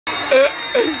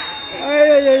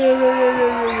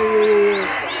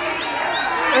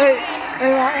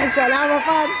Salamat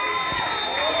fan.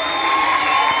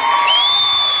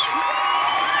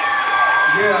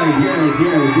 Yeah.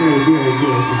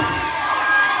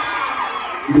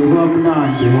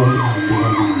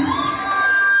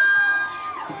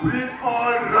 We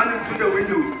all run into the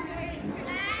windows.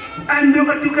 And the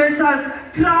educators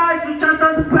try to chase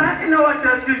us back in our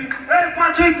desk. Hey,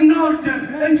 Patrick ignored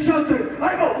them and shouted,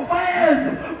 I go,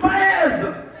 fires!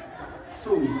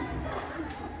 So,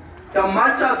 the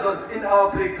marchers was in our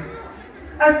playground.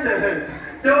 At the head,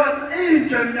 there was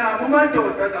Indian my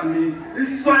daughter and me.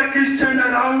 His psychic turned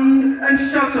around and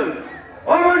shouted,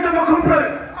 Amanda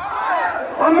complaint!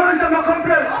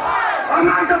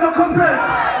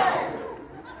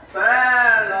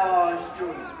 Fellow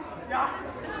students,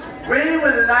 we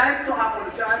would like to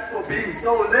apologize for being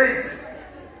so late.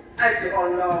 As you all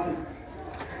know,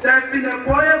 there's been a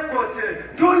boycott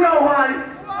here. Do you know why?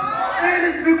 It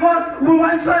is because we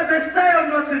want to have a say on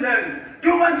Notre Dame. Do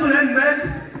you want to learn maths,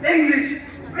 English,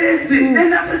 history,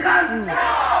 and Afrikaans?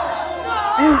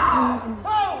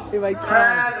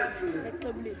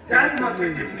 That must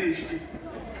be diminished.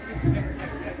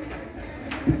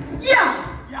 Yeah.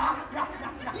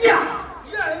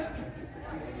 Yes.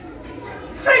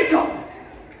 Freedom.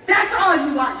 That's all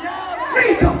you want.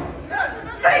 Freedom.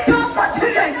 Freedom for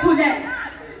children to learn,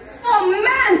 for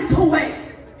men to wait,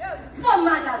 for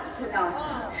mothers to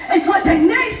love, and for the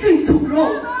nation to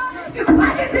grow.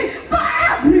 Equality for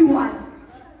everyone.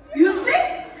 You see,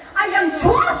 I am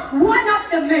just one of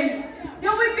the many.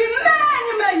 There will be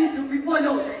many to be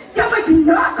followed. There will be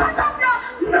no court of law,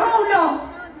 no law.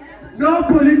 No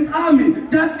police army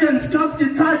that can stop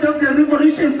the tide of the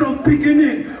revolution from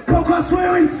beginning, because we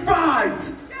will fight.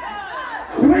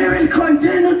 We will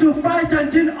continue to fight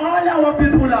until all our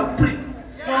people are free.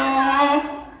 So,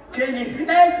 can you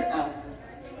hate us,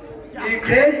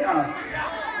 degrade us,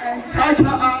 and torture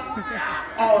us,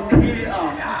 or kill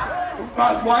us?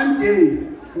 But one day,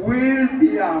 we'll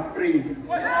be free.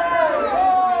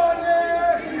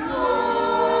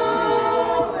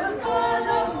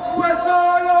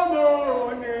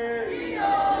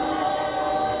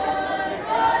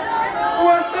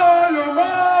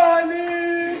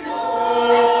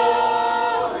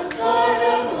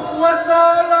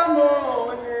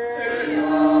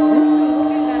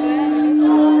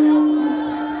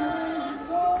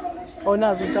 Oh,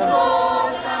 no,